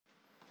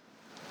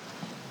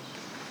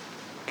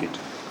Good.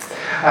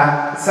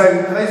 So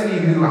for those of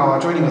you who are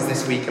joining us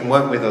this week and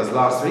weren't with us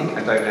last week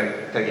and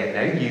don't yet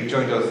know, you've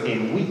joined us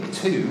in week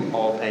 2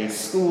 of a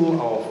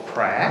School of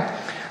Prayer,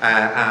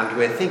 and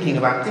we're thinking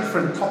about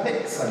different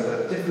topics and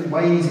the different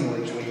ways in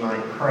which we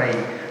might pray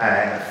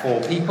for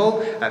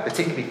people,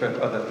 particularly for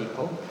other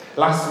people.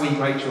 Last week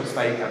Rachel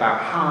spoke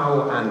about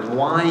how and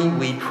why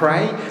we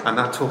pray, and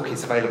that talk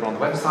is available on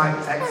the website.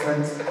 It's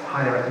excellent. I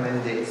highly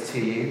recommend it to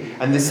you.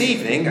 And this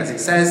evening, as it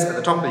says at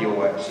the top of your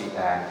worksheet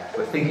there,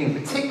 we're thinking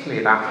particularly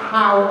about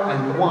how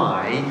and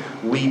why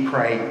we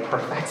pray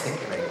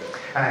prophetically.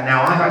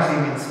 Now, I've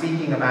actually been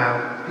speaking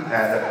about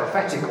the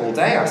prophetic all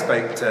day. I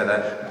spoke to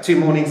the 2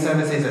 morning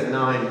services at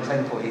 9 and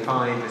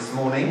 10:45 this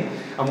morning.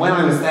 And when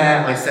I was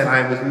there, I said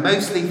I was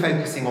mostly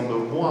focusing on the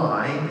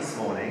why this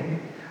morning.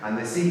 And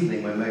this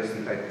evening, we're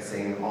mostly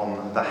focusing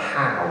on the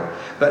how.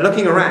 But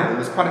looking around,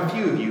 there's quite a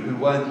few of you who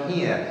weren't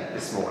here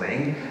this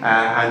morning.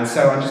 And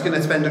so I'm just going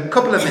to spend a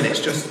couple of minutes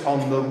just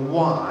on the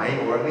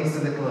why, or at least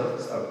a little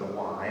of the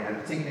why, and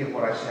particularly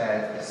what I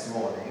shared this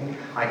morning.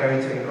 I go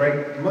into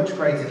much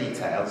greater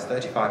detail,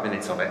 35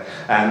 minutes of it,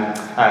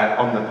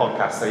 on the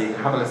podcast, so you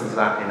can have a listen to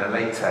that in a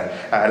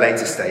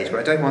later stage.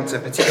 But I don't want to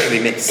particularly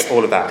miss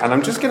all of that. And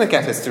I'm just going to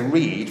get us to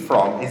read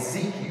from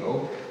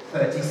Ezekiel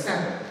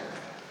 37.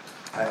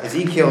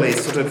 Ezekiel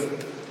is sort of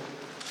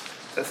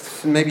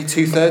maybe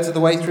 2/3 of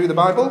the way through the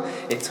Bible.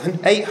 It's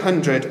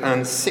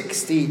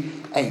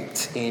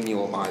 868 in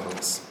your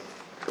Bibles.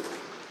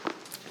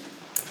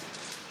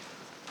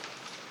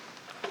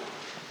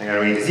 I'm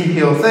going to read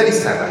Ezekiel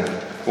 37,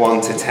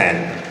 1 to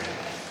 10.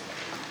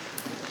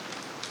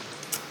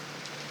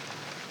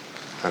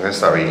 I'm going to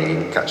start reading.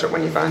 You can catch up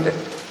when you find it.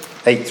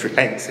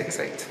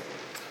 868.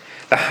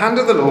 The hand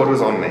of the Lord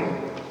was on me,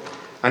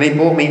 and he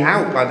brought me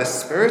out by the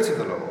Spirit of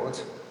the Lord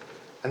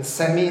and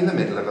set me in the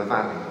middle of a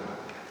valley.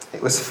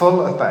 It was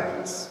full of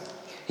bones.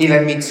 He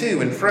led me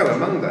to and fro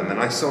among them, and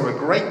I saw a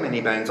great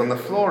many bones on the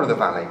floor of the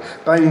valley,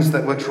 bones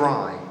that were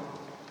dry.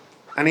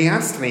 And he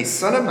asked me,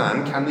 Son of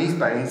man, can these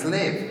bones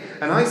live?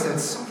 And I said,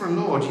 Sovereign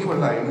Lord, you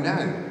alone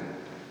know.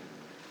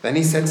 Then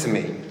he said to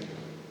me,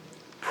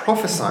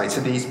 Prophesy to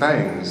these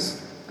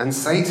bones, and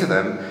say to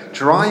them,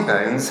 Dry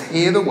bones,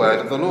 hear the word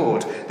of the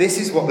Lord. This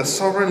is what the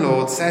Sovereign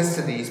Lord says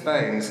to these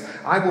bones.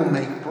 I will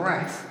make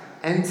breath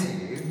enter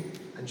you,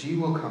 and you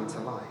will come to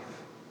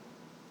life.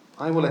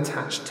 I will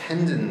attach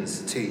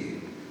tendons to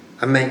you,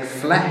 and make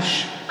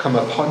flesh come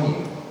upon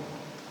you,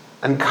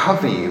 and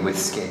cover you with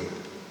skin.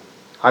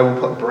 I will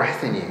put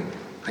breath in you,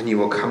 and you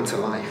will come to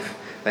life.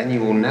 Then you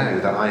will know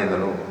that I am the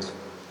Lord.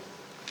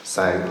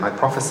 So I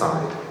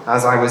prophesied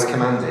as I was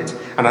commanded,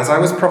 and as I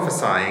was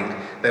prophesying,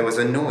 there was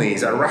a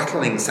noise, a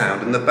rattling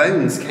sound, and the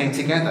bones came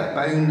together,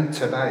 bone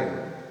to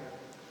bone.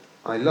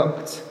 I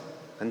looked,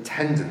 and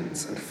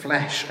tendons and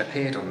flesh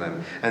appeared on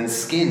them, and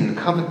skin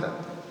covered them,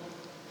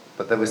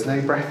 but there was no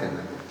breath in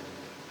them.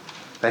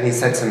 Then he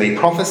said to me,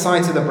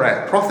 Prophesy to the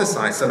breath,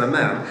 prophesy, Son of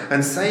man,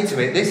 and say to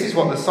it, This is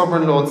what the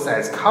Sovereign Lord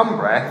says, Come,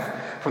 breath,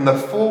 from the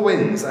 4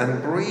 winds,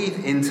 and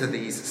breathe into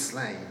these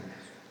slain,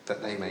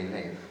 that they may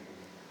live.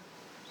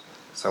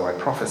 So I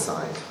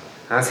prophesied,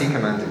 as he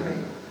commanded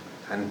me,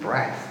 and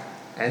breath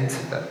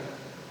entered them.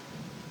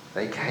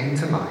 They came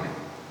to life,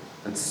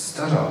 and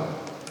stood up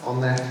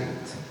on their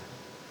feet,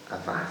 a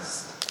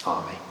vast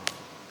army.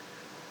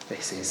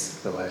 This is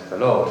the word of the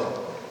Lord.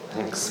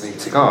 Thanks be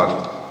to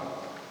God.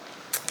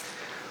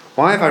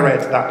 Why have I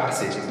read that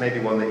passage? It's maybe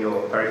one that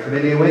you're very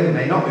familiar with. It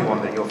may not be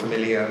one that you're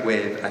familiar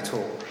with at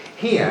all.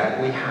 Here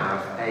we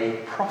have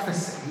a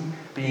prophecy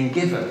being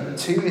given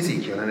to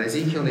Ezekiel, and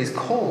Ezekiel is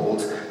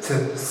called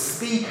to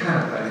speak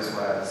out those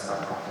words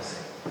of prophecy.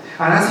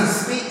 And as he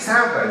speaks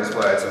out those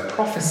words of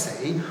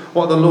prophecy,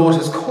 what the Lord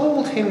has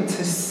called him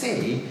to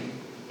see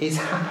is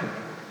happening.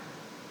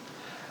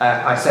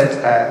 I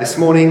said this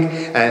morning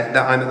that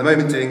I'm at the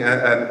moment doing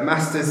a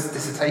master's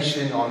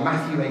dissertation on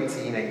Matthew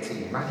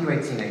 18:18. Matthew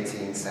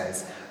 18:18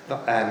 says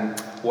that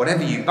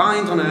whatever you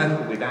bind on earth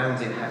will be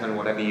bound in heaven,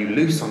 whatever you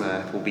loose on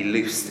earth will be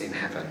loosed in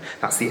heaven.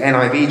 That's the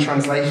NIV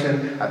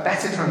translation. A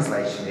better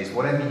translation is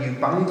whatever you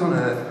bind on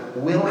earth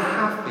will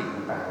have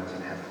been bound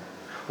in heaven.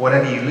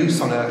 Whatever you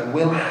loose on earth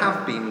will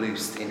have been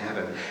loosed in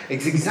heaven.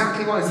 It's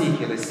exactly what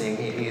Ezekiel is saying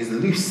here. He is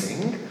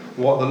loosing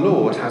what the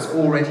Lord has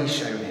already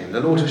shown him. The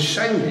Lord has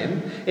shown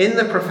him in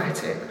the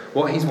prophetic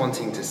what he's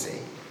wanting to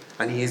see,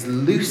 and he is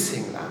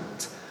loosing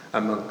that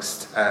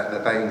amongst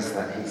the bones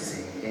that he's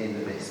seeing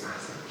in this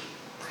passage.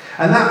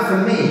 And that for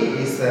me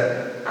is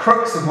the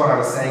crux of what I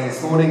was saying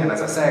this morning, and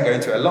as I say, I go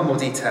into a lot more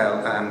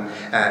detail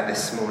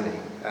this morning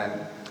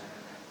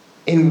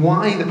in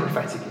why the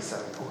prophetic is so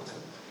important.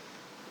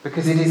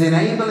 Because it is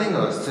enabling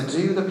us to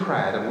do the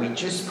prayer that we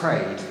just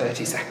prayed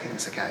 30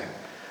 seconds ago.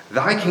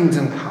 Thy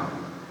kingdom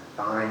come,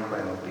 thy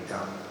will be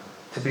done.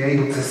 To be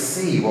able to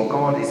see what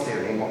God is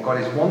doing, what God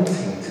is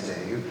wanting to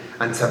do,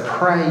 and to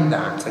pray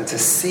that and to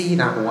see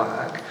that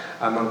work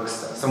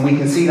amongst us. And we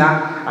can see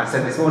that, I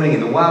said this morning, in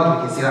the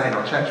world, we can see that in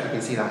our church, we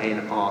can see that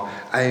in our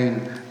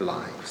own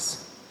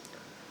lives.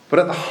 But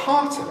at the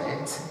heart of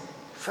it,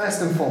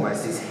 first and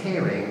foremost, is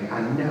hearing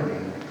and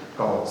knowing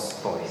God's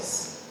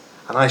voice.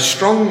 And I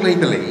strongly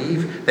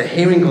believe that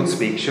hearing God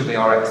speak should be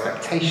our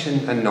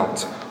expectation and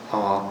not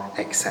our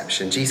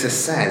exception. Jesus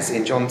says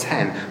in John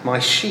 10, "My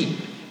sheep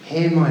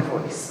hear my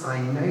voice,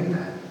 I know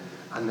them,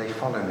 and they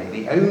follow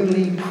me." The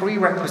only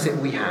prerequisite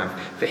we have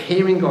for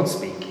hearing God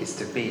speak is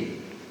to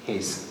be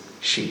his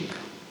sheep.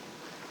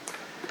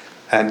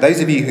 And those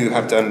of you who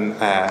have done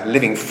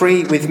Living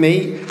Free with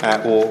me,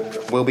 or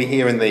will be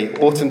here in the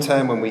autumn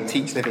term when we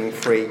teach Living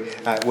Free,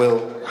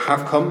 will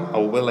have come,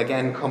 or will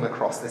again come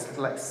across this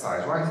little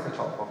exercise right at the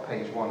top of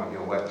page 1 of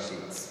your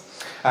worksheets.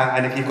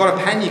 And if you've got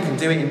a pen, you can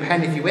do it in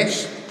pen if you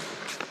wish,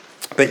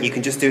 but you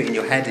can just do it in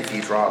your head if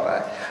you'd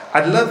rather.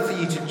 I'd love for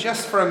you to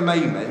just for a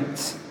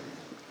moment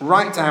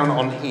write down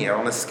on here,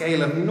 on a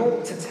scale of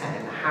 0 to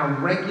 10, how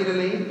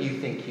regularly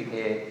you think you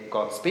hear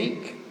God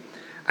speak,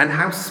 and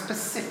how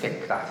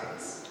specific that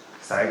is.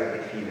 So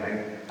if you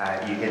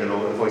hear the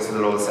voice of the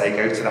Lord say,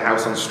 "Go to the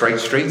house on Straight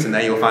Street, and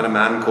there you'll find a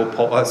man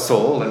called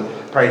Saul, and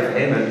pray for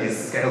him, and his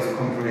scales will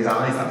come from his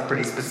eyes," that's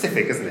pretty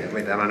specific, isn't it,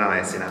 with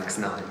Ananias in Acts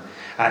 9.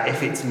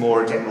 If it's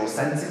more a general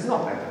sense, it's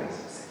not overly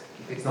specific.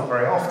 If it's not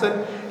very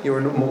often, you're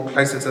a little more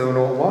closer to the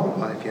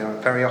 0-1. If you're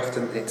very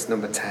often, it's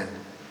number 10.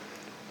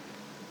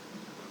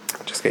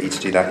 I'll just get you to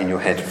do that in your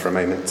head for a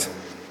moment.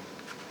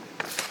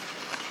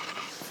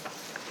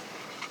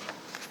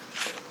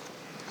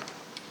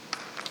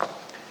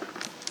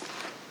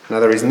 Now,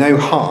 there is no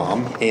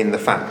harm in the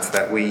fact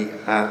that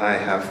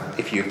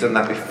if you've done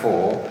that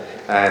before,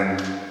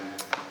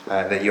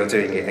 that you're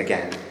doing it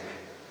again.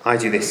 I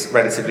do this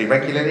relatively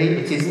regularly.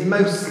 It is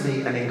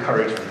mostly an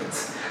encouragement.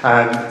 It's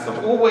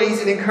not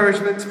always an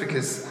encouragement,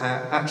 because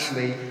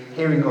actually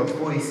hearing God's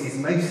voice is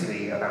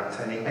mostly about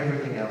turning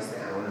everything else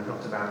down and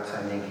not about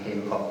turning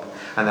him up.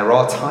 And there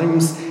are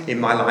times in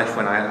my life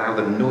when I allow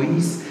the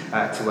noise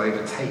to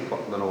overtake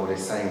what the Lord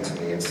is saying to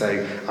me. And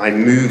so I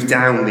move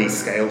down these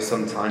scales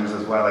sometimes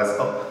as well as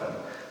up them.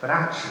 But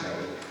actually,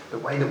 the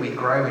way that we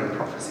grow in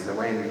prophecy, the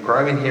way we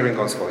grow in hearing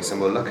God's voice, and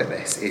we'll look at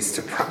this, is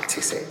to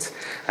practice it.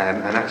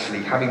 And actually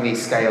having these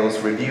scales,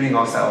 reviewing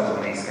ourselves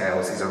on these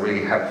scales is a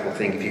really helpful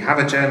thing. If you have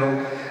a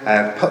journal,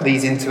 put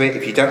these into it.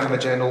 If you don't have a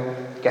journal,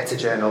 get a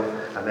journal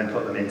and then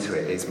put them into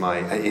it, is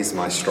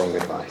my strong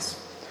advice.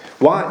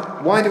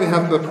 Why do we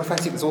have the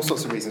prophetic? There's all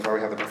sorts of reasons why we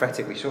have the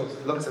prophetic. We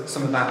looked at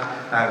some of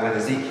that with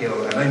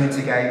Ezekiel a moment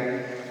ago.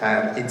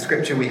 In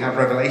Scripture we have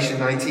Revelation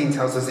 19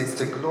 tells us it's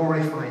to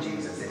glorify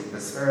Jesus. It's the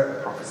spirit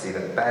of prophecy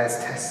that bears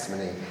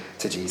testimony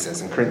to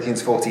Jesus. And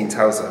Corinthians 14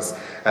 tells us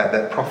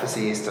that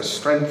prophecy is to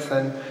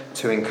strengthen,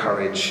 to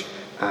encourage,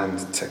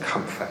 and to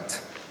comfort.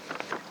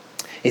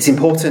 It's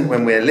important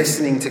when we're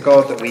listening to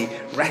God that we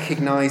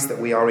recognise that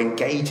we are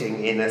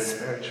engaging in a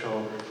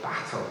spiritual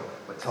battle.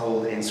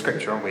 Told in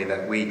Scripture, aren't we,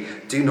 that we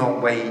do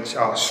not wage,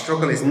 our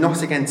struggle is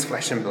not against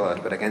flesh and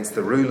blood, but against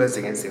the rulers,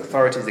 against the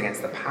authorities,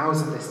 against the powers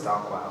of this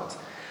dark world,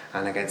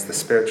 and against the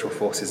spiritual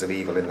forces of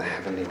evil in the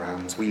heavenly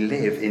realms. We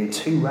live in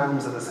 2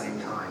 realms at the same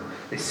time.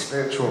 This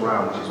spiritual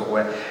realm, which is what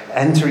we're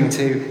entering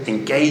to,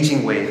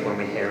 engaging with when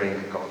we're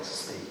hearing God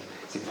speak.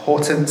 It's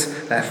important,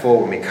 therefore,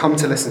 when we come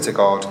to listen to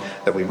God,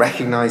 that we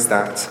recognise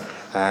that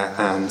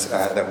and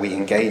that we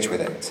engage with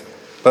it.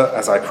 But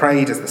as I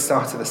prayed at the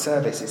start of the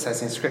service, it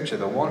says in Scripture,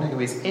 the one who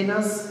is in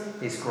us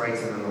is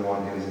greater than the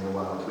one who is in the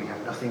world. We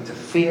have nothing to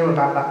fear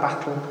about that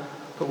battle,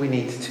 but we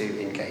need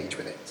to engage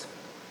with it.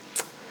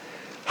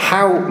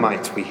 How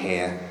might we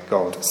hear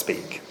God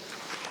speak?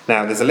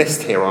 Now, there's a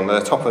list here on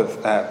the top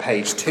of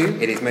page 2.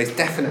 It is most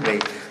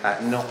definitely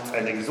not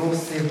an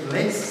exhaustive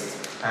list.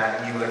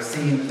 You will have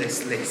seen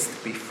this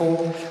list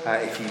before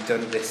if you've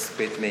done this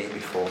with me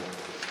before.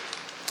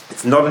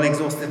 It's not an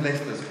exhaustive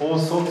list. There's all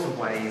sorts of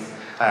ways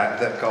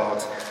that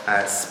God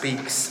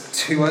speaks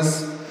to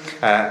us.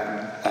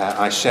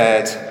 I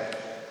shared,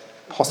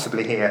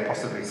 possibly here,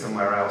 possibly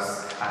somewhere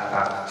else,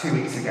 about 2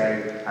 weeks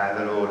ago,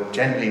 the Lord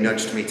gently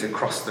nudged me to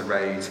cross the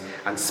road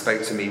and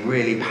spoke to me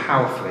really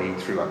powerfully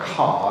through a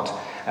card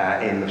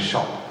in the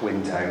shop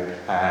window,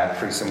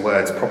 through some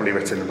words probably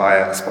written by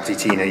a spotty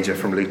teenager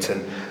from Luton,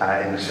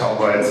 in the shop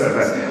words of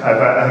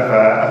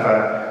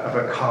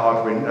a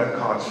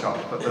card shop.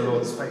 But the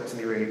Lord spoke to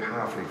me really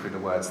powerfully through the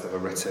words that were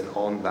written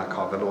on that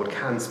card. The Lord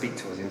can speak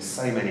to us in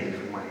so many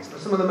different ways. But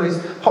some of the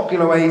most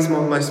popular ways,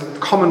 most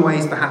common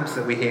ways perhaps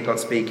that we hear God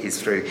speak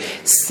is through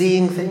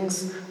seeing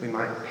things. We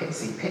might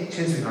see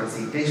pictures, we might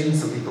see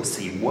visions. Some people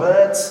see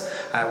words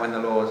when the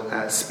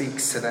Lord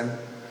speaks to them.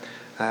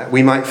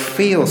 We might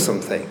feel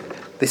something.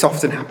 This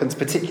often happens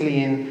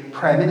particularly in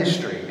prayer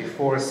ministry.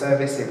 Before a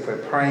service, if we're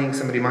praying,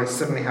 somebody might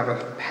suddenly have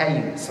a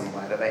pain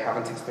somewhere that they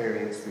haven't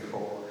experienced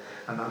before.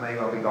 And that may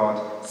well be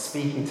God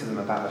speaking to them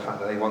about the fact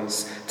that they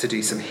want to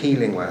do some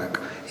healing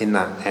work in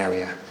that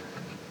area.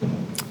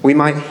 We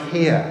might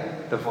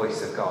hear the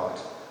voice of God.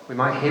 We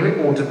might hear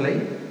it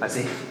audibly, as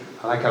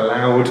if like a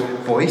loud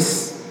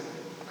voice.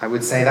 I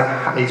would say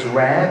that is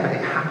rare, but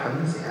it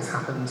happens. It has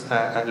happened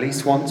at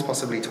least once,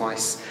 possibly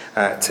twice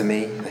to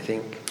me, I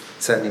think.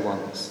 Certainly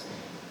once.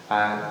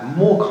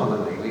 More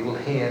commonly, we will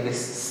hear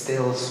this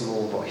still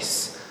small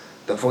voice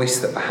the voice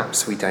that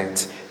perhaps we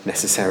don't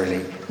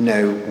necessarily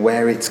know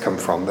where it's come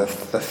from, the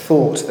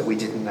thought that we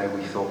didn't know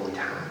we thought we'd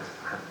had,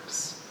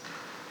 perhaps.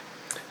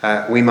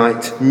 We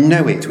might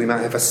know it, we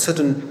might have a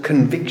sudden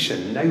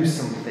conviction, know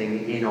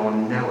something in our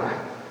knower.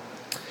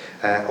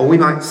 Or we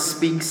might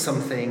speak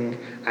something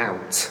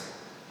out.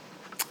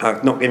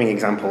 I'm not giving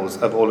examples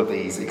of all of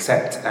these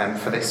except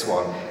for this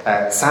one.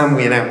 Sam,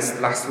 we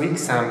announced last week,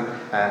 Sam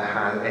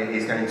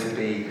is going to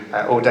be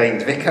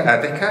ordained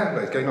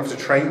vicar, going off to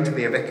train to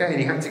be a vicar, and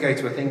he had to go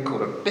to a thing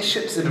called a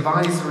Bishop's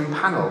Advisory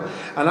Panel.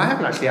 And I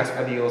haven't actually asked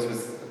whether yours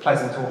was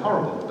pleasant or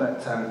horrible,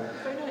 but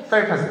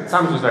very pleasant.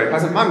 Sam's was very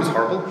pleasant. Mine was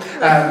horrible.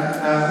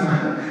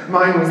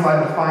 Mine was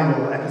like the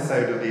final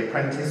episode of The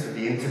Apprentice with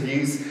the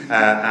interviews,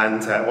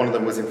 and one of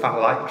them was in fact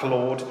like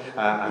Claude,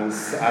 and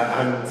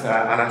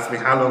asked me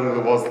how long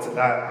it was,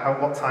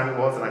 what time it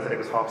was, and I said it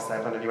was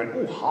 7:30, and he went,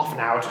 "Oh, half an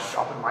hour to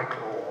sharpen my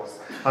claws,"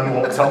 and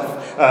walked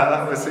off.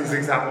 That was his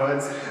exact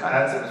words. So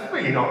it was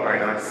really not a very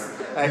nice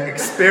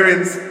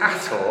experience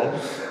at all.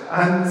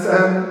 And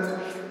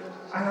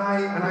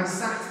I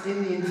sat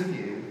in the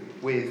interview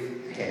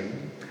with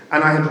him.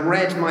 And I had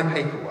read my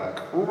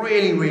paperwork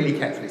really, really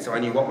carefully, so I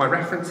knew what my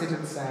references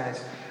had said,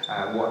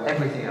 what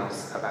everything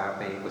else about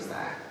me was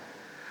there.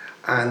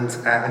 And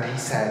he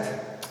said,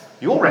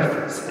 "Your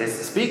references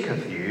speak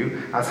of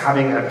you as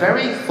having a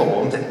very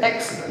formed and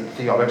excellent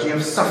theology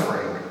of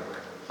suffering.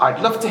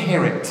 I'd love to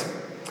hear it."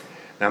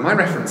 Now, my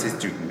references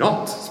do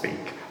not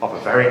speak of a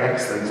very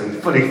excellent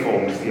and fully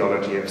formed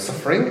theology of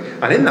suffering,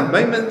 and in that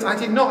moment I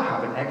did not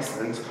have an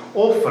excellent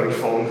or fully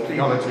formed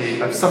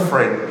theology of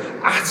suffering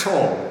at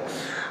all.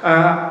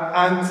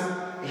 And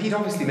he'd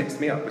obviously mixed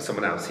me up with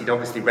someone else. He'd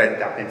obviously read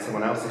that in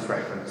someone else's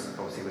reference,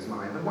 obviously it was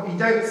mine. But what he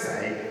don't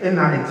say in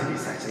that interview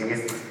setting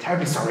is,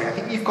 "Terribly sorry, I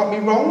think you've got me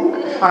wrong.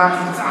 It's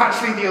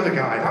actually the other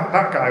guy,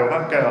 that guy or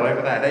that girl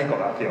over there, they've got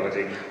that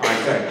theology.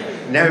 I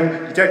don't."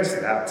 No, you don't say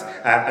that.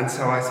 And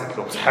so I said,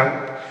 "Lord,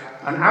 help."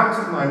 And out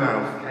of my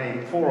mouth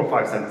came 4 or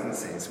 5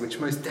 sentences, which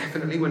most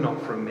definitely were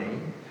not from me.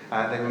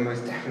 They were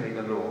most definitely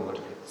the Lord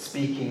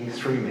speaking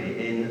through me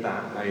in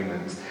that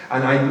moment.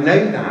 And I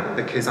know that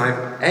because I,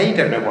 A,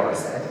 don't know what I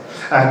said,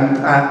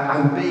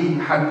 and B,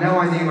 had no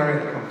idea where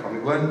it had come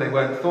from. They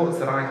weren't thoughts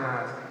that I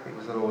had. It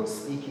was the Lord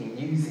speaking,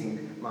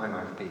 using my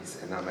mouthpiece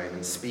in that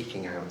moment,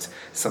 speaking out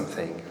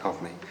something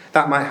of me.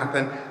 That might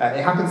happen.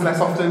 It happens less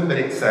often, but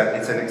it's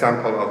an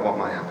example of what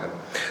might happen.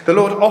 The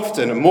Lord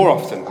often, and more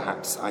often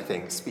perhaps, I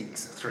think,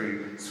 speaks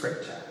through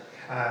Scripture.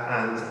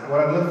 And what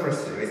I'd love for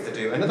us to do is to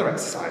do another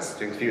exercise,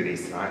 doing a few of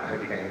these tonight. I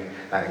hope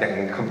you're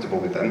getting comfortable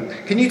with them.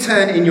 Can you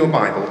turn in your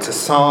Bible to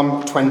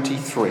Psalm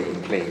 23,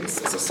 please?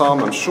 It's a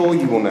psalm I'm sure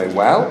you will know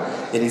well.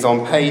 It is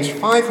on page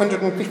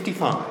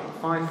 555,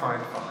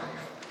 555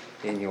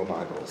 in your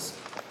Bibles.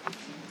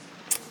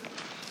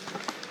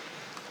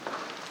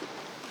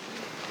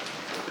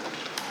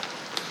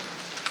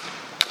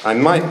 I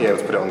might be able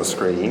to put it on the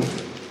screen,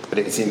 but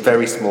it's in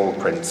very small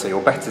print, so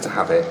you're better to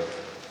have it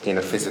in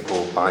a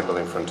physical Bible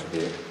in front of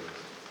you.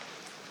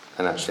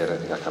 And actually, I don't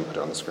think I can put it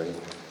on the screen,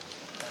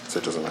 so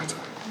it doesn't matter.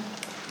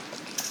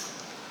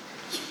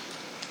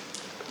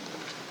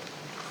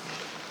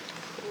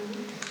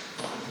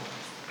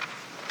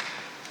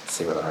 Let's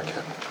see whether I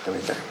can. There we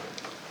go.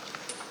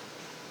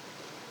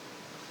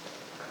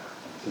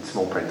 It's in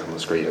small print on the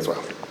screen as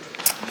well.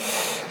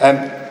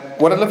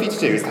 What I'd love you to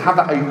do is to have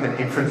that open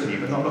in front of you,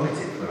 but not look at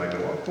it for the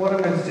moment. What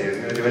I'm going to do is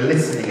I'm going to do a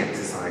listening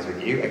exercise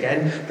with you.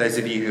 Again, those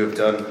of you who have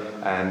done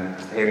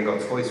Hearing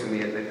God's Voice with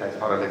me as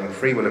part of Living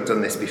Free will have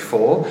done this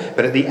before.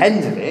 But at the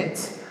end of it,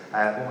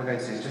 what we're going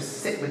to do is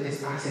just sit with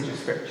this passage of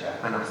Scripture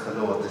and ask the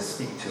Lord to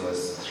speak to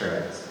us through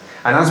it.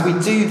 And as we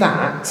do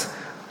that,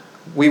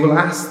 we will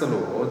ask the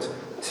Lord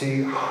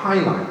to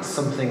highlight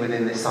something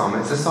within this psalm.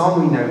 It's a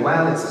psalm we know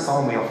well, it's a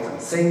psalm we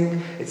often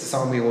sing, it's a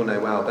psalm we all know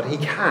well, but he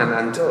can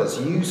and does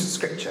use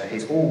Scripture,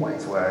 his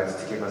always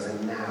words, to give us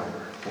a now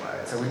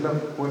word. So we're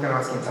going to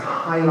ask him to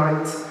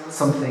highlight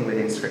something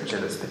within Scripture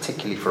that's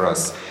particularly for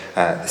us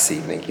this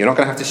evening. You're not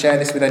going to have to share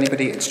this with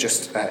anybody, it's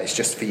just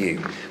for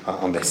you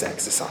on this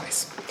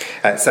exercise.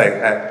 So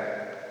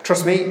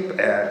trust me,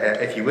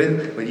 if you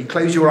will you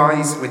close your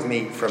eyes with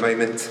me for a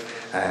moment?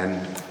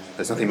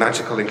 There's nothing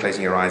magical in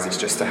closing your eyes, it's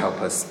just to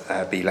help us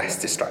be less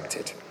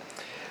distracted.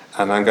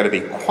 And I'm going to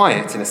be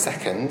quiet in a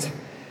second,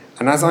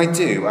 and as I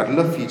do, I'd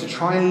love for you to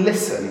try and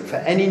listen for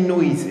any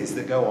noises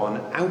that go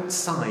on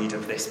outside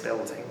of this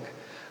building.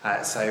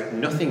 So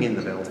nothing in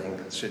the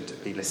building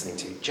should be listening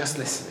to, just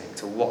listening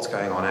to what's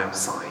going on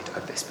outside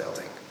of this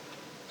building.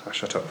 So I'll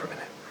shut up for a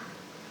minute.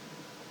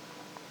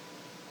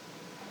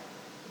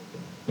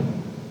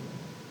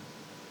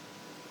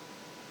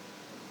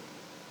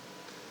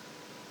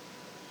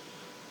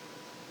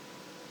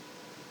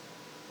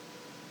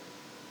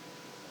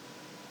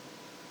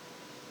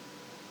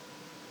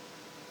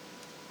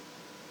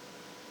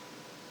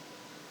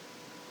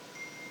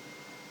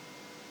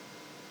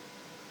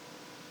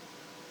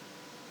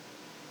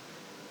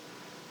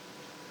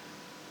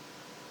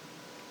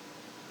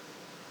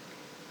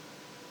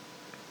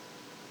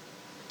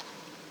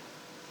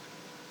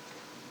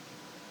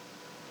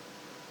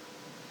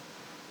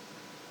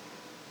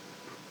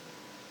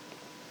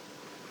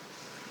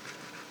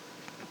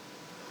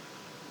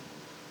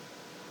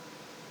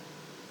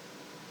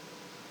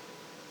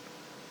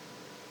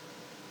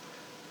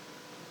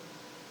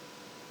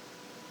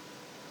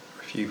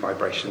 few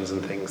vibrations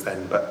and things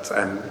then, but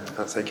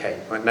that's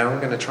okay. Right now I'm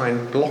going to try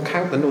and block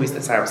out the noise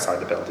that's outside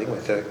the building.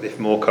 If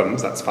more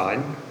comes, that's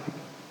fine.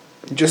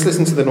 Just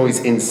listen to the noise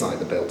inside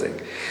the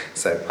building.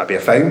 So it might be a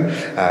phone,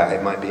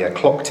 it might be a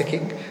clock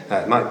ticking,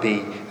 it might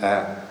be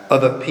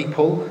other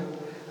people,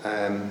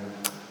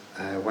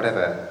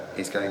 whatever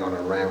is going on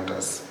around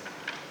us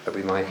that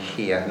we might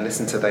hear, and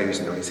listen to those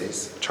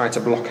noises. Try to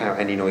block out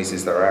any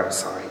noises that are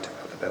outside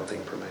of the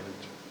building for a moment.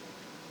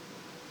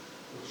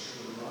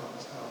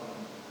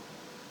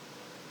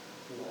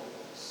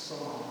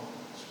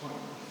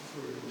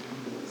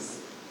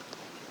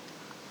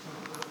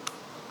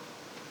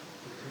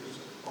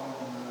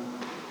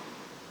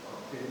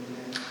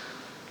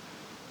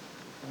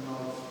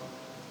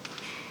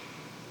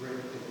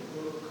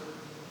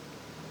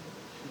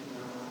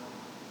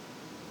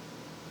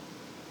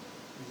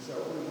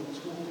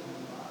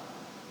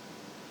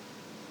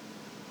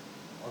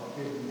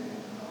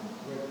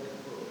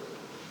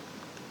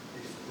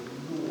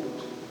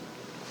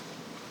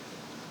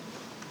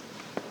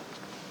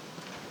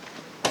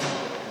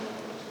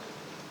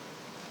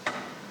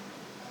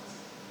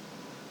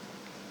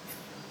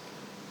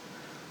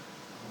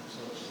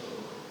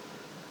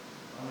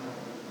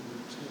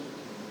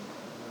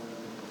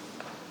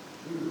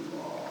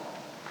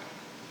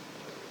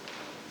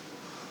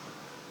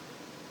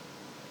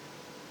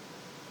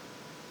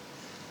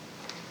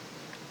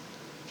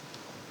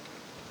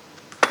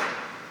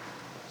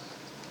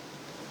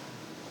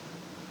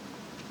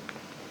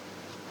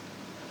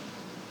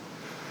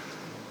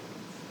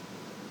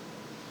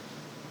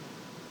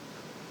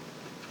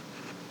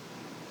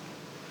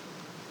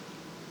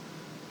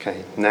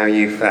 Okay, now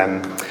you've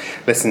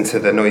listened to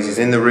the noises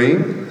in the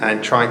room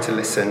and try to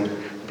listen,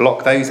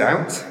 block those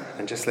out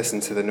and just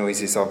listen to the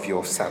noises of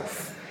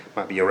yourself. It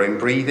might be your own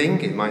breathing,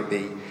 it might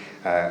be,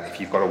 if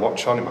you've got a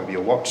watch on, it might be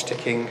your watch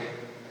ticking,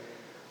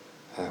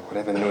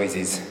 whatever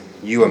noises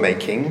you are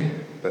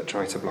making, but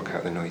try to block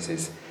out the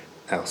noises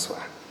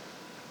elsewhere.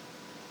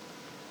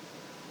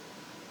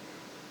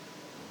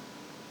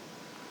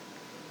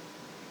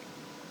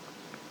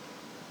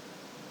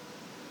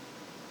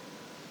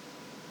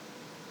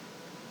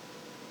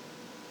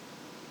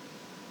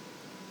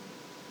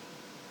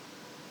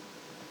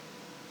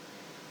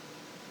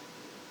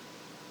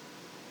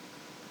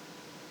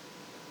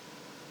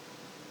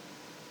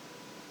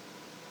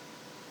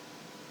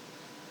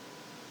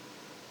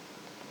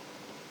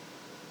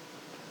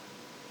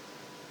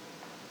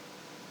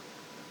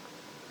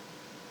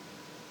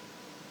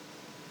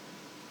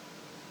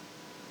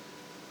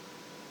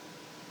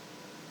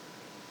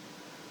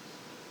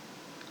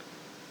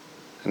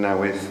 And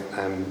now with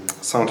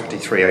Psalm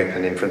 23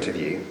 open in front of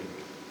you,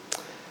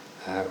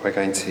 we're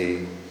going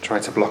to try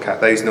to block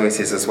out those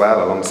noises as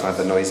well, alongside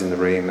the noise in the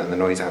room and the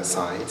noise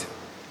outside.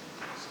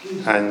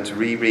 And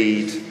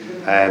read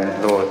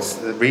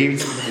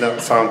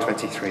Psalm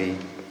 23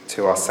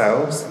 to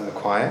ourselves in the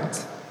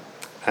quiet,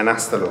 and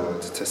ask the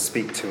Lord to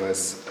speak to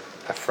us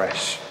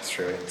afresh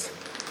through it.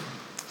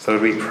 So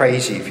Lord, we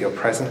praise you for your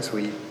presence.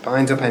 We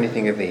bind up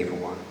anything of the evil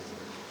one.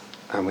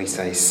 And we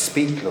say,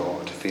 speak,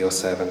 Lord, for your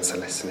servants are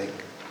listening.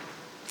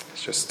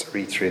 Let's just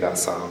read through that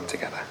psalm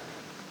together.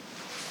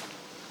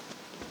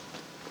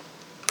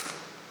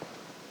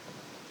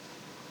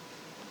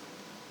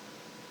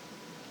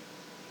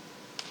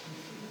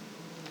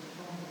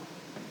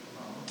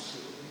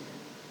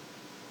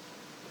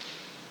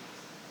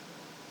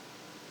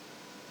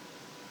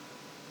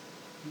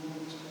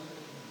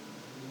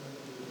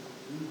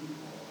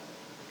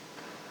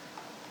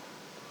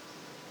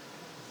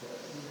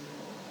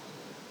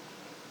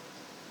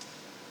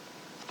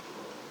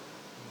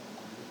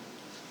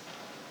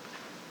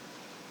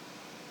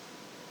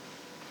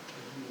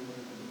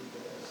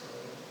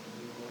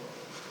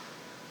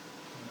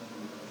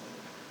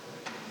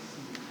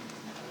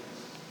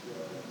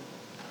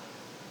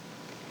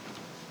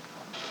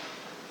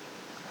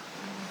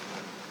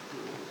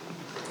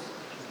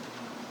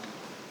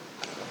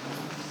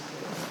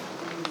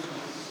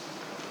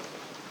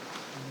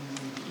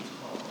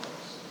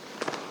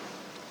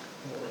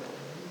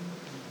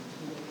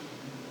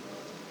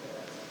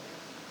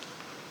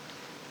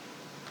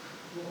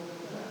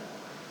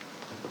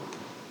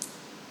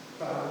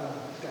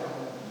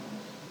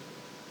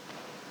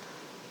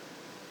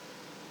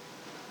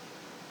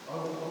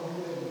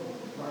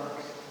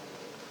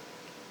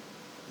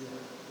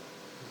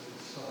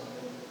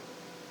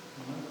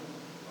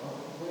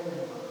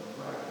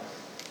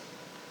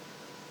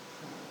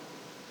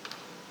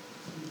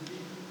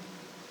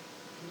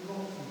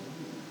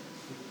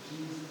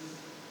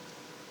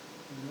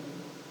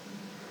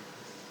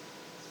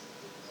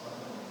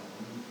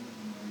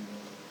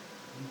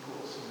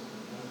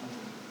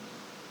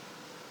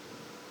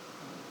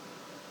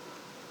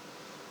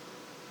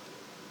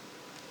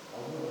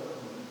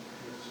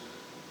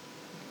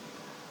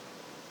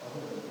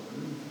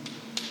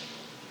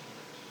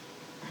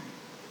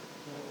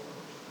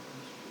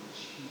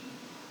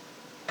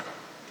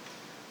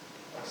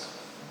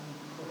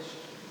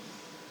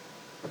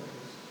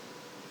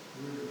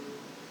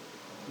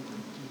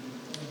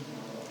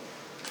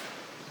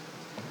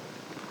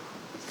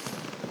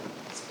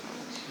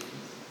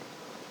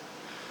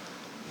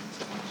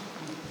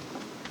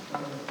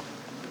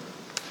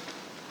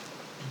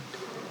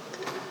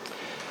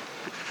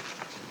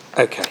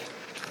 Okay.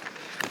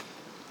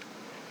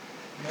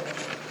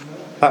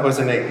 That was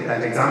an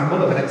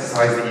example of an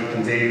exercise that you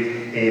can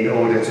do in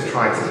order to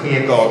try to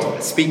hear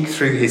God speak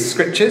through his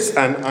scriptures,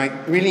 and I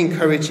really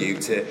encourage you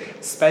to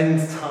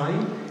spend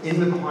time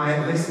in the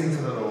quiet listening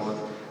to the Lord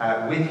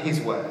with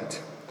his word,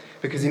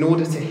 because in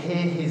order to hear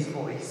his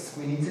voice,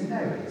 we need to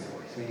know his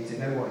voice. We need to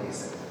know what he has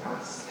said in the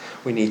past.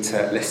 We need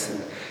to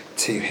listen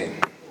to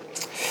him.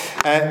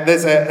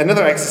 There's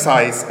another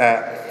exercise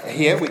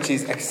here, which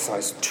is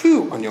exercise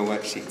 2 on your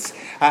worksheets.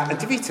 And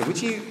Davita,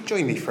 would you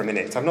join me for a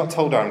minute? I've not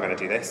told her I'm going to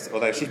do this,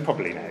 although she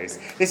probably knows.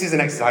 This is an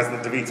exercise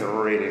that Davita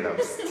really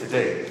loves to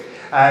do.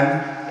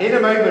 In a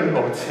moment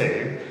or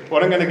two,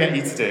 what I'm going to get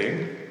you to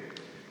do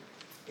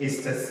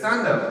is to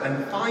stand up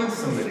and find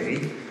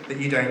somebody that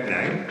you don't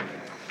know.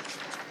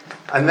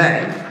 And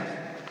then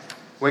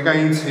we're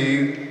going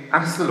to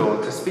ask the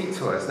Lord to speak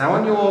to us. Now,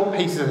 on your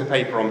pieces of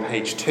paper on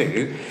page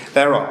 2,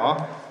 there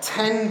are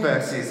 10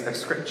 verses of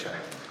Scripture.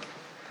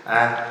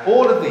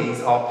 All of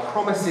these are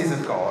promises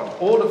of God.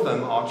 All of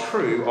them are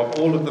true of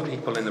all of the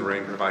people in the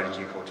room, provided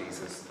you call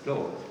Jesus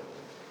Lord.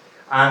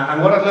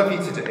 And what I'd love you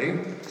to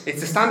do is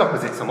to stand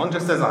opposite someone,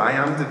 just as I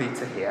am,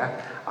 Davita here,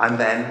 and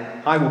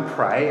then I will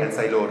pray and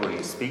say, Lord, will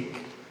you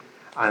speak?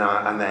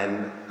 And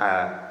then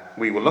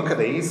we will look at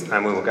these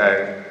and we will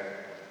go,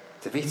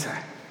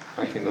 Davita,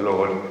 I think the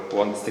Lord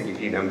wants to give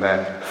you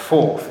number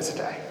 4 for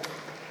today.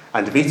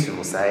 And Davita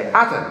will say,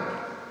 Adam,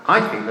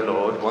 I think the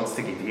Lord wants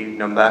to give you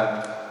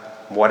number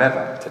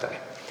whatever today.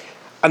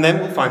 And then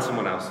we'll find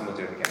someone else and we'll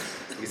do it again.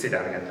 You sit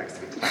down again, thanks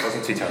to me. That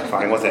wasn't too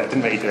terrifying, was it? I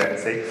didn't make you do it,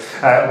 see?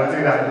 We'll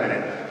do that in a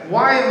minute.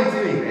 Why are we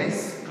doing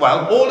this?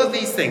 Well, all of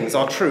these things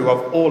are true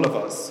of all of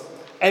us.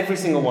 Every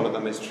single one of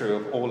them is true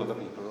of all of the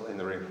people in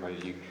the room,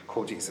 provided you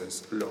call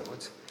Jesus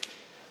Lord.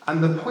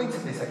 And the point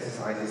of this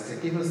exercise is to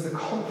give us the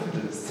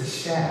confidence to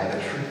share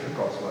the truth of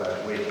God's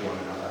word with one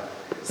another.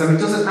 So it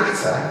doesn't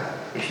matter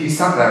if you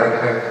sat there and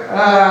go,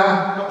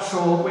 not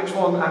sure which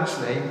one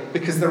actually,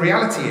 because the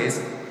reality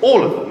is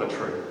all of them are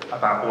true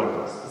about all of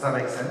us. Does that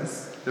make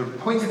sense? The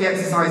point of the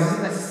exercise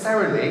isn't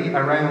necessarily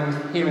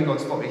around hearing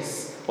God's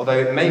voice, although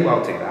it may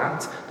well do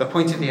that. The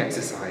point of the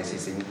exercise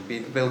is in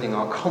building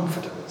our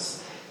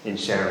confidence in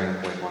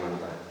sharing with one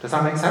another. Does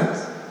that make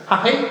sense?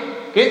 Happy?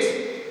 Good?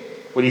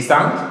 Will you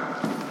stand?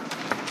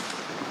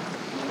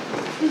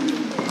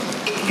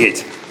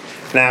 Good.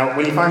 Now,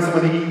 will you find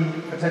someone that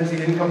you potentially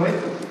didn't come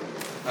with?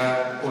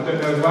 Or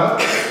don't know as well?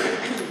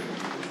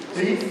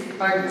 Please?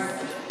 Thanks.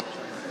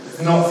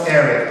 It's not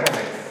scary, I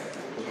promise.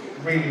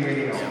 Really,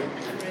 really not.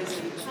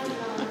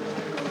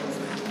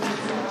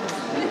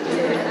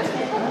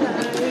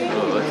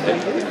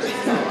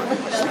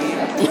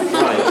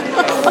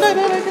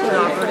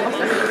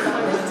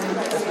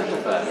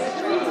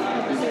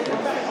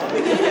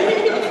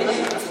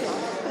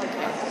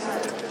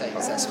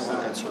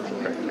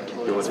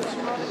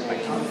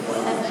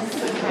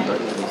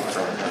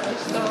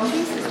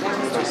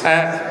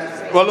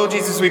 Well, Lord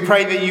Jesus, we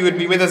pray that you would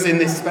be with us in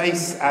this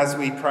space as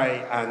we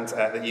pray, and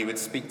that you would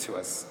speak to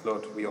us.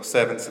 Lord, your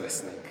servants are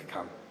listening.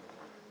 Come.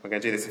 We're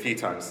going to do this a few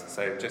times,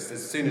 so just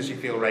as soon as you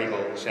feel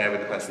able, share with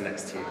the person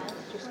next to you.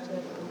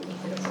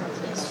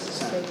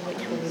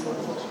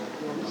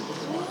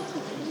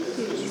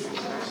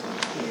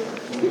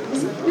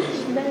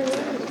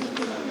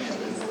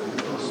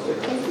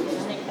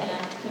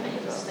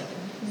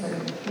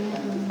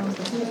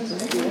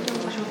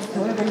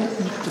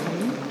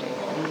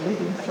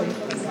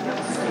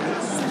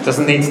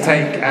 Doesn't need to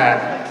take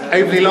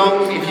overly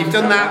long. If you've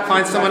done that,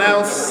 find someone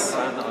else.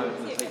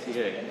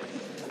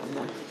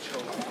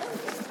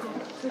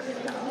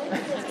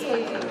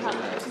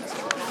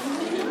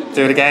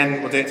 Do it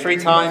again. We'll do it 3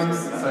 times.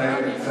 So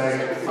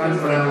find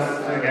someone else.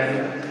 Do it again.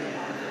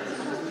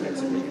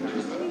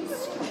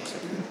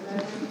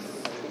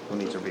 We'll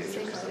need to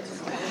readjust.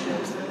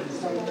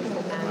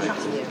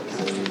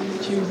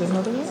 Choose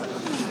another one.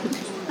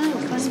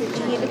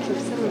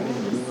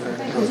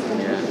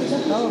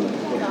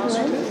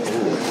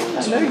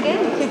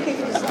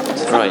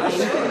 Right.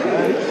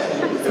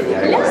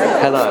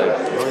 Hello.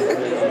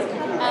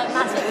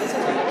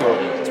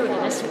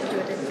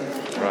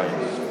 Right.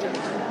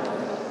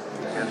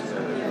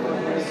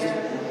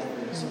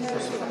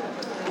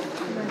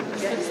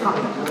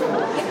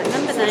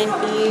 Number 9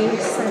 for you.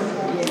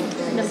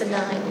 Number 9.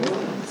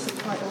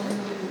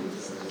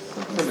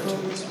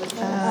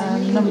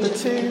 Number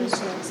 2,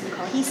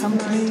 come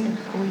to me,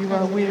 all you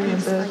are weary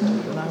and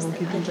burdened, and I will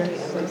give you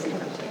rest.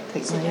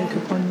 Take my yoke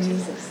upon you,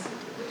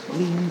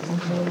 lean on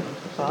me,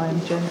 for I am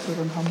gentle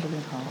and humble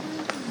in heart,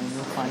 and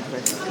you'll find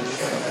rest for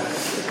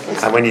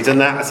yourself. And when you've done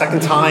that a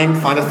second time,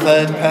 find a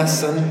third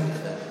person.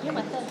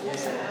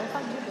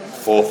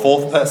 Or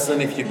 4th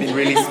person if you've been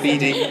really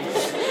speedy.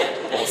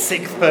 Or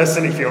 6th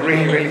person if you're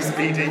really, really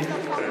speedy.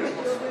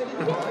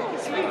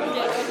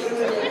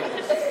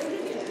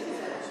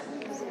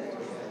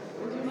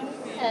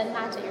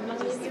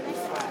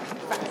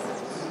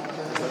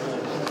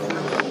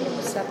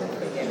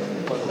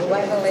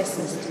 Whoever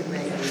listens to me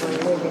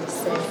will live in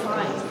safety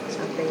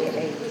and be at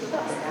ease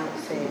without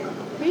fear.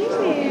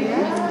 Really?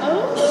 Yeah.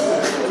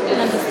 Oh.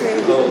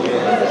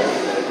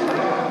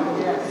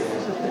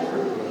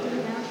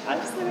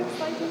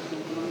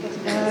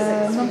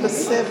 Number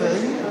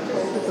 7,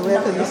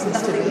 whoever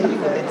listens to me,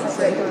 it's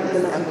safety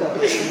and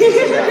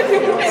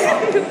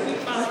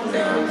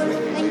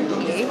Thank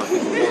you.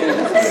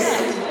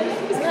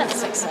 That's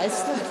success.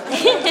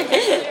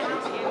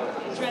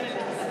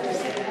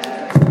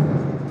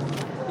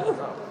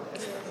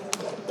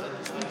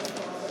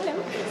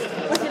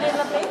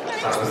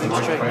 That was the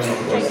microphone.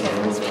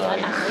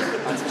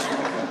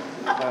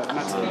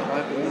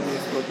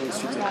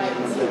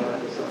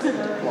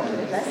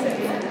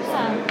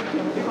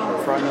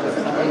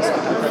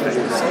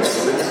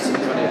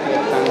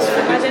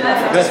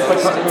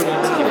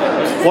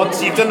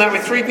 Once you've done that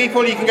with 3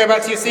 people, you can go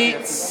back to your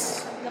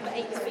seats. Number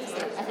 8 is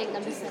basic. I think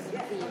number 7 is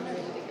really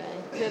good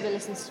going. Whoever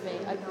listens to me,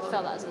 I felt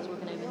that as I was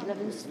walking over.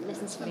 Whoever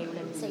listens to me will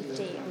learn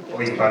safety.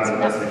 Or you can find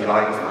another person if you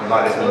like. You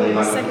like this one, you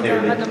like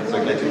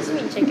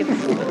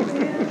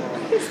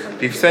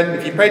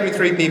If you prayed with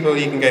 3 people,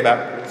 you can go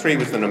back. 3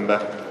 was the number.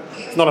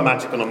 It's not a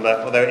magical number,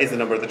 although it is the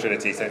number of the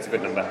Trinity, so it's a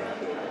good number.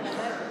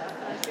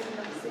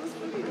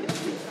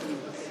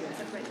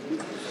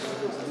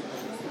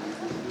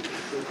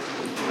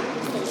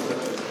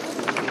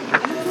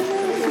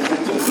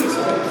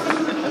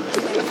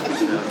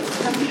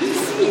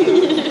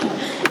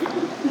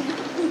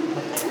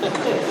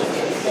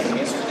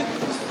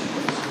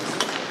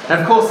 And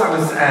of course, that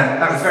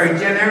was very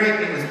generic.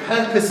 It was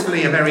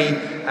purposefully a very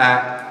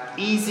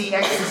easy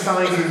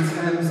exercise in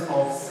terms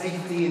of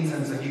safety, in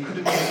terms of you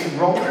couldn't get it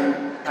wrong,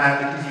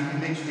 because you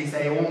could literally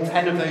say all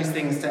 10 of those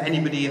things to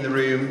anybody in the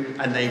room,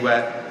 and they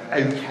were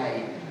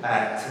okay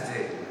to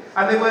do.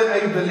 And they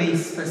weren't overly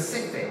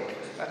specific.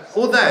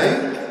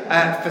 Although,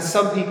 for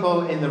some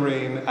people in the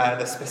room,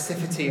 the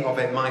specificity of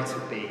it might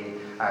have been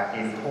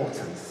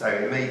important. So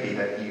it may be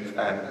that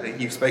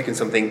you've spoken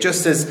something,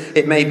 just as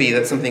it may be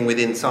that something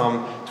within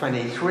Psalm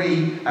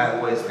 23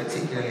 was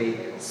particularly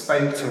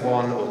spoke to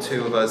 1 or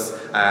 2 of us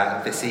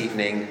this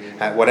evening,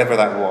 whatever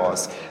that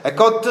was.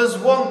 God does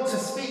want to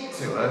speak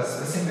to us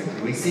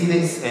specifically. We see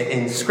this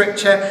in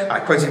Scripture. I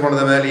quoted one of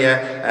them earlier,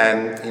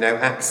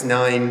 Acts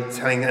 9,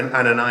 telling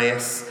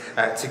Ananias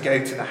to go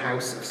to the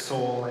house of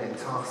Saul in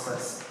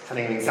Tarsus,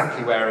 telling him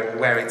exactly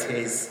where it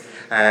is.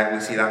 We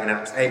see that in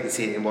Acts 8, we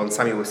see it in 1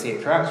 Samuel, we see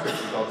it throughout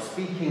Scripture, God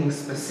speaking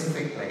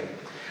specifically.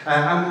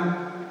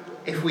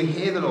 If we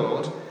hear the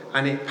Lord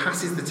and it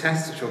passes the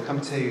test, which we'll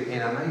come to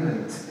in a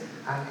moment,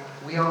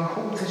 we are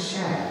called to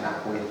share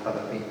that with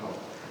other people.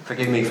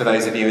 Forgive me for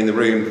those of you in the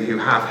room who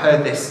have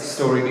heard this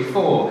story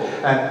before,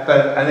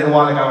 but a little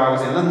while ago I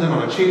was in London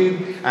on a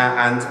tube,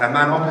 and a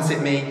man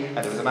opposite me,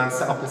 there was a man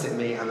sat opposite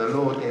me, and the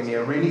Lord gave me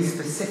a really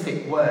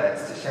specific word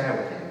to share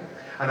with him.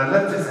 And I'd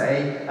love to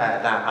say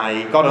that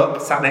I got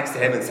up, sat next to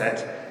him and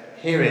said,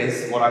 here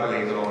is what I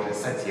believe the Lord has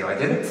said to you. I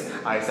didn't.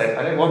 I said,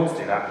 I don't want to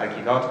do that. Thank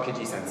you, God. Could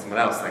you send someone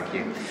else? Thank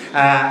you.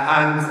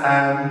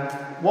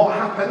 What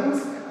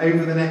happened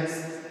over the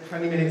next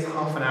 20 minutes,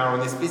 half an hour on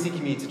this busy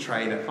commuter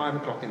train at 5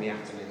 o'clock in the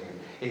afternoon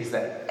is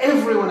that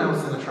everyone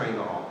else on the train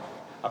got off,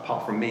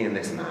 apart from me and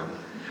this man.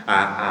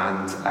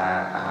 And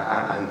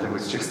there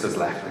was just us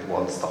left with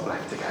 1 stop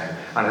left to go.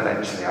 And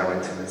eventually I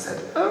went to him and said,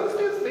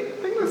 excuse me, I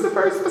think there's a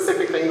very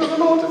specific thing that the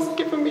Lord has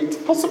given me to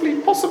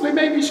possibly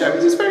maybe share.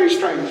 Which is very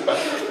strange, but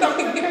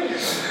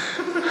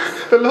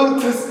the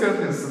Lord does give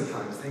us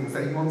sometimes things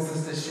that he wants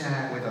us to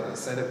share with others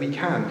so that we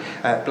can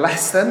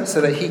bless them,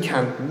 so that he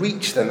can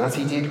reach them, as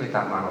he did with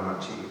that man on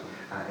that tube.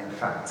 In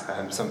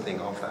fact, something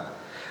of that.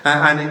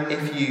 And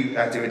if you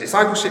do a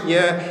discipleship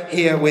year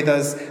here with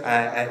us,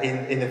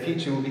 in the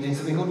future we'll be doing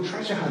something called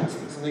treasure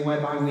hunting, something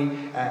whereby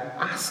we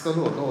ask the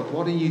Lord,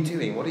 what are you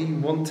doing? What do you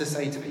want to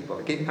say to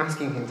people?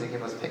 Asking him to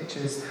give us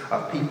pictures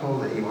of people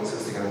that he wants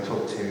us to go and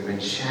talk to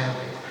and share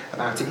with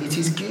about it. It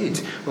is good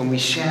when we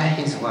share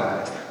his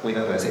word with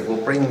others. It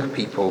will bring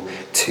people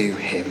to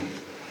him.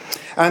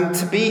 And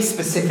to be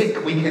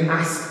specific, we can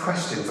ask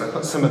questions. I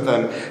put some of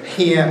them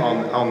here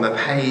on the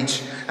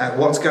page.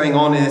 What's going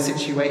on in a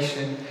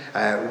situation?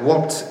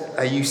 What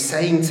are you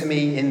saying to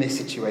me in this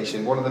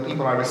situation? One of the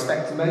people I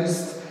respect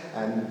most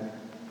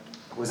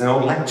was an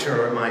old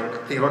lecturer at my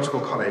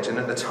theological college, and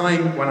at the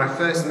time when I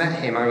first met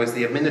him, I was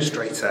the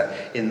administrator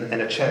in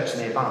a church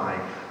nearby,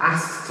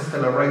 asked to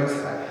fill a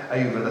rota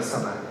over the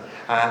summer.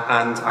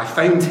 And I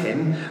phoned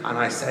him and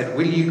I said,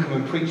 will you come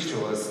and preach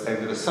to us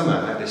over the summer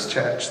at this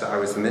church that I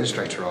was the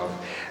administrator of?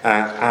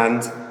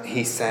 And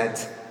he said,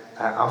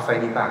 I'll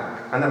phone you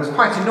back. And that was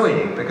quite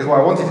annoying, because what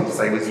I wanted him to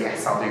say was,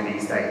 yes, I'll do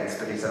these dates,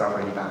 but he said, I'll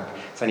phone you back.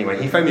 So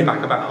anyway, he phoned me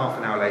back about half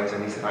an hour later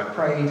and he said, I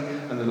prayed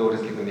and the Lord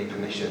has given me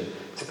permission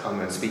to come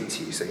and speak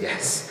to you. So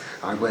yes,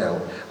 I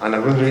will. And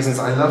one of the reasons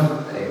I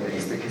love him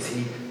is because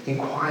he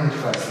inquired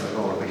first of the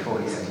Lord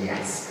before he said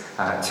yes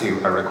to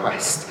a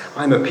request.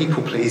 I'm a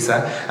people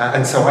pleaser,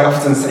 and so I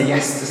often say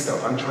yes to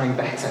stuff. I'm trying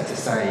better to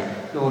say,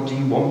 Lord, do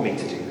you want me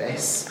to do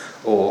this?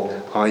 Or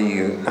are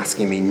you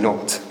asking me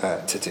not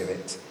to do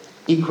it?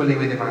 Equally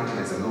with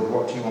evangelism, Lord,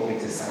 what do you want me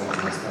to say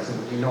to this person?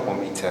 What do you not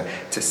want me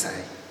to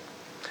say?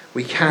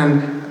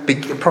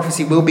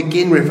 Prophecy will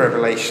begin with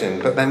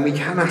revelation, but then we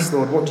can ask,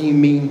 Lord, what do you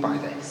mean by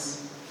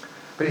this?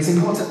 But it's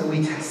important that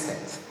we test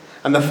it.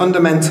 And the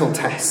fundamental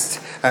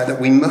test that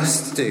we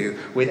must do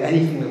with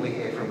anything that we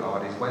hear from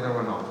God is whether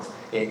or not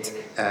it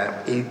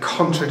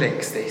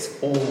contradicts this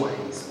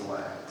always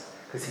word.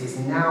 Because his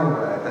now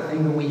word, the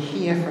thing that we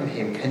hear from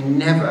him, can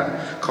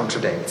never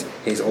contradict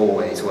his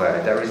always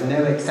word. There is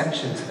no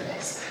exception to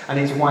this. And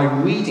it's why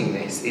reading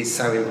this is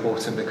so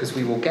important, because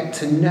we will get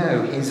to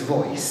know his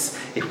voice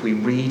if we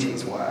read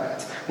his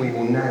word. We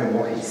will know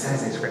what he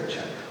says in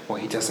Scripture,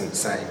 what he doesn't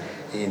say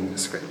in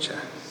Scripture.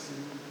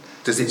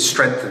 Does it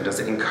strengthen? Does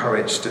it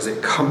encourage? Does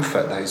it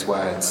comfort those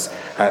words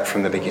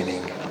from the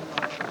beginning?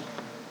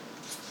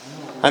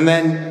 And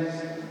then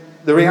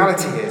the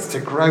reality is, to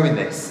grow in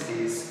this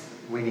is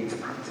we need to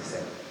practice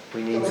it.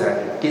 We need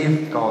to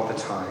give God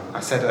the time. I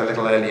said a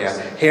little earlier,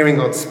 hearing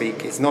God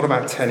speak is not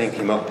about turning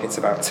him up, it's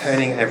about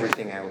turning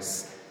everything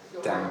else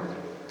down.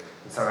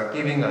 And so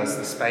giving us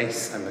the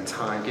space and the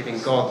time, giving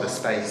God the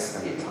space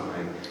and the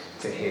time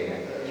to hear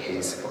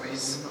his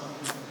voice.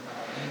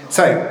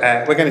 So,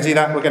 we're going to do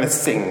that. We're going to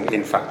sing,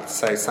 in fact.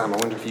 So, Sam, I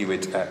wonder if you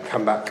would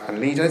come back and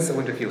lead us. I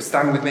wonder if you'll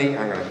stand with me.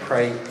 I'm going to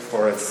pray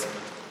for us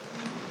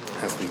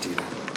as we do that.